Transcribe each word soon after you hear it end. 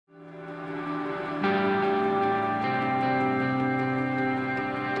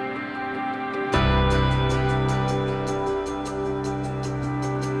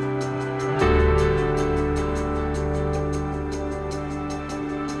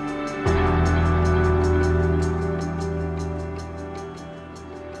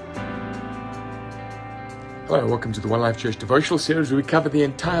Hello, welcome to the One Life Church devotional series where we cover the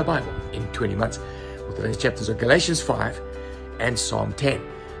entire Bible in 20 months. Well, today's chapters are Galatians 5 and Psalm 10.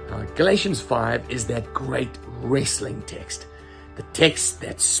 Now, Galatians 5 is that great wrestling text. The text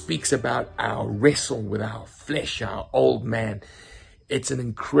that speaks about our wrestle with our flesh, our old man. It's an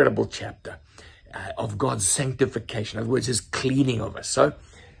incredible chapter of God's sanctification. In other words, His cleaning of us. So,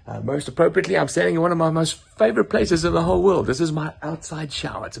 most appropriately, I'm standing in one of my most favorite places in the whole world. This is my outside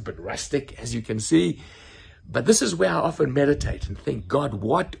shower. It's a bit rustic, as you can see. But this is where I often meditate and think, God,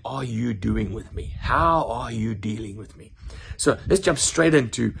 what are you doing with me? How are you dealing with me? So let's jump straight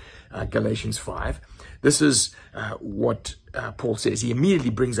into Galatians 5. This is what Paul says. He immediately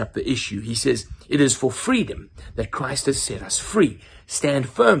brings up the issue. He says, it is for freedom that Christ has set us free. Stand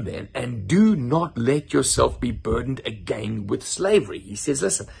firm then, and do not let yourself be burdened again with slavery. He says,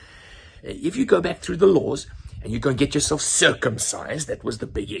 listen, if you go back through the laws and you go and get yourself circumcised, that was the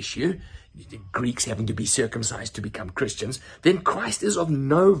big issue, the Greeks having to be circumcised to become Christians, then Christ is of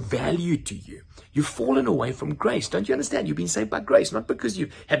no value to you. You've fallen away from grace. Don't you understand? You've been saved by grace, not because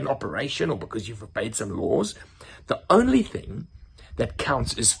you've had an operation or because you've obeyed some laws. The only thing that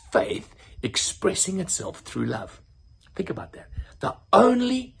counts is faith expressing itself through love. Think about that. The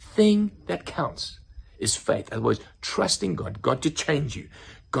only thing that counts is faith. In other words, trusting God, God to change you,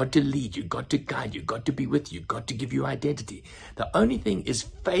 God to lead you, God to guide you, God to be with you, God to give you identity. The only thing is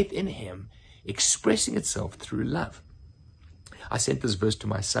faith in Him expressing itself through love. I sent this verse to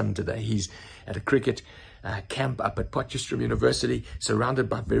my son today. He's at a cricket camp up at Potchefstroom University, surrounded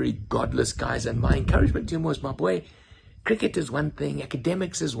by very godless guys. And my encouragement to him was, my boy, cricket is one thing,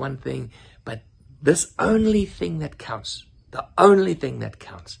 academics is one thing, but this only thing that counts, the only thing that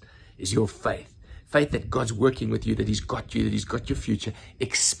counts is your faith. Faith that God's working with you, that He's got you, that He's got your future,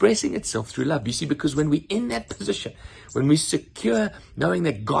 expressing itself through love. You see, because when we're in that position, when we're secure, knowing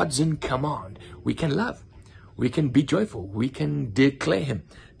that God's in command, we can love, we can be joyful, we can declare Him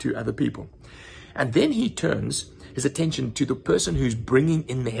to other people. And then he turns his attention to the person who's bringing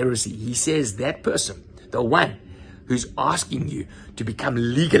in the heresy. He says that person, the one who's asking you to become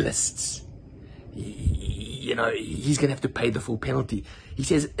legalists, he's going to have to pay the full penalty. He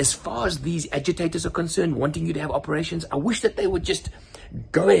says, as far as these agitators are concerned, wanting you to have operations, I wish that they would just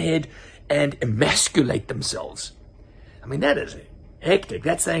go ahead and emasculate themselves. I mean, that is hectic.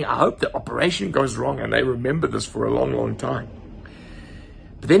 That's saying, I hope the operation goes wrong and they remember this for a long, long time.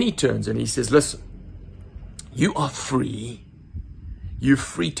 But then he turns and he says, listen, you are free. You're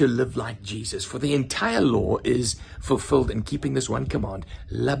free to live like Jesus. For the entire law is fulfilled in keeping this one command,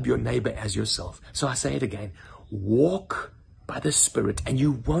 love your neighbor as yourself. So I say it again, walk by the Spirit and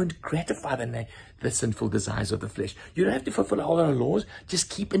you won't gratify the sinful desires of the flesh. You don't have to fulfill a whole lot of laws. Just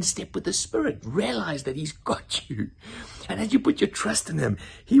keep in step with the Spirit. Realize that He's got you. And as you put your trust in Him,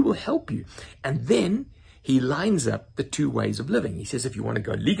 He will help you. And then he lines up the two ways of living. He says, if you want to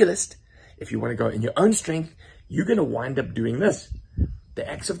go legalist, if you want to go in your own strength, you're going to wind up doing this. The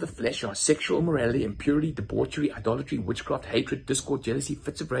acts of the flesh are sexual immorality, impurity, debauchery, idolatry, witchcraft, hatred, discord, jealousy,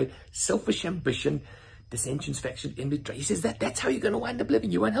 fits of rage, selfish ambition, dissensions, factions, envy. He says that's how you're going to wind up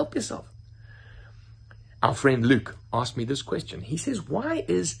living. You won't help yourself. Our friend Luke asked me this question. He says, why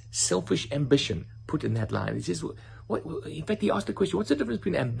is selfish ambition put in that line? He says, in fact, he asked the question, what's the difference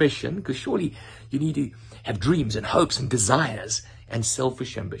between ambition? Because surely you need to have dreams and hopes and desires, and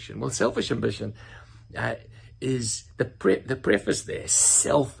selfish ambition. Well, selfish ambition is the preface there,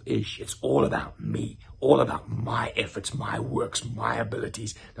 selfish. It's all about me, all about my efforts, my works, my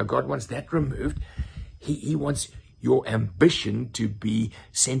abilities. Now, God wants that removed. He wants your ambition to be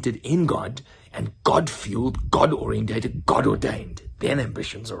centered in God and God-fueled, God-orientated, God-ordained. Then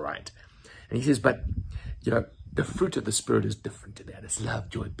ambitions are right. And he says, but, the fruit of the Spirit is different to that. It's love,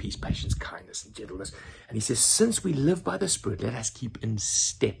 joy, peace, patience, kindness, and gentleness. And he says, since we live by the Spirit, let us keep in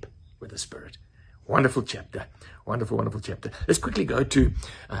step with the Spirit. Wonderful chapter. Wonderful, wonderful chapter. Let's quickly go to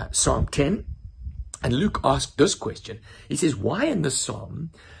Psalm 10. And Luke asked this question. He says, why in the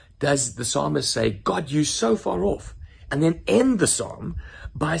psalm does the psalmist say, God, you're so far off? And then end the psalm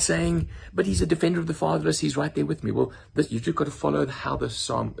by saying, but He's a defender of the fatherless. He's right there with me. Well, you've just got to follow how the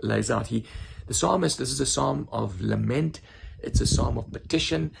psalm lays out. The psalmist, this is a psalm of lament. It's a psalm of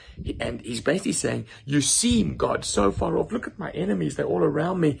petition. And he's basically saying, you seem, God, so far off. Look at my enemies. They're all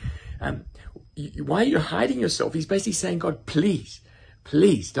around me. Why are you hiding yourself? He's basically saying, God, please,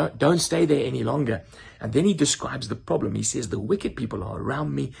 don't stay there any longer. And then he describes the problem. He says, the wicked people are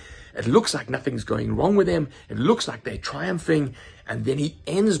around me. It looks like nothing's going wrong with them. It looks like they're triumphing. And then he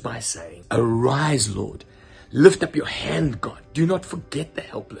ends by saying, arise, Lord. Lift up your hand, God. Do not forget the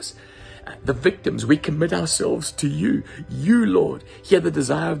helpless. The victims, we commit ourselves to you. You, Lord, hear the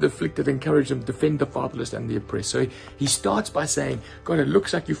desire of the afflicted, encourage them, defend the fatherless and the oppressed. So he starts by saying, God, it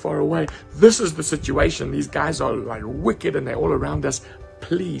looks like you're far away. This is the situation. These guys are like wicked and they're all around us.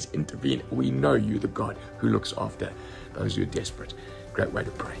 Please intervene. We know you, the God who looks after those who are desperate. Great way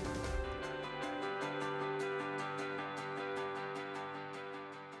to pray.